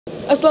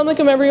Assalamu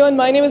alaikum everyone,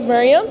 my name is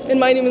Maryam. And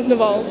my name is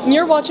Nivaal. And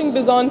you're watching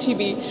Bizon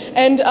TV.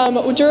 And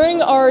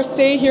during our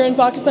stay here in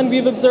Pakistan,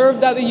 we've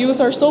observed that the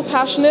youth are so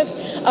passionate,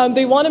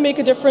 they want to make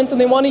a difference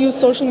and they want to use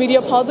social media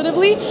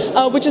positively,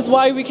 which is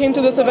why we came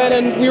to this event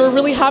and we were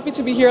really happy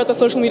to be here at the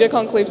Social Media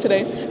Conclave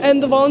today.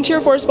 And the Volunteer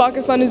Force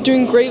Pakistan is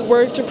doing great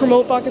work to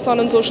promote Pakistan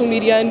on social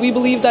media, and we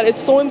believe that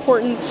it's so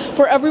important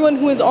for everyone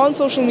who is on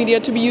social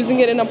media to be using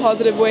it in a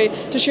positive way,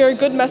 to share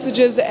good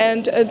messages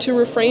and to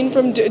refrain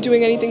from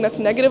doing anything that's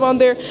negative on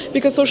there,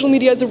 because social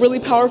media is a really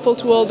powerful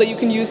tool that you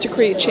can use to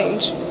create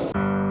change.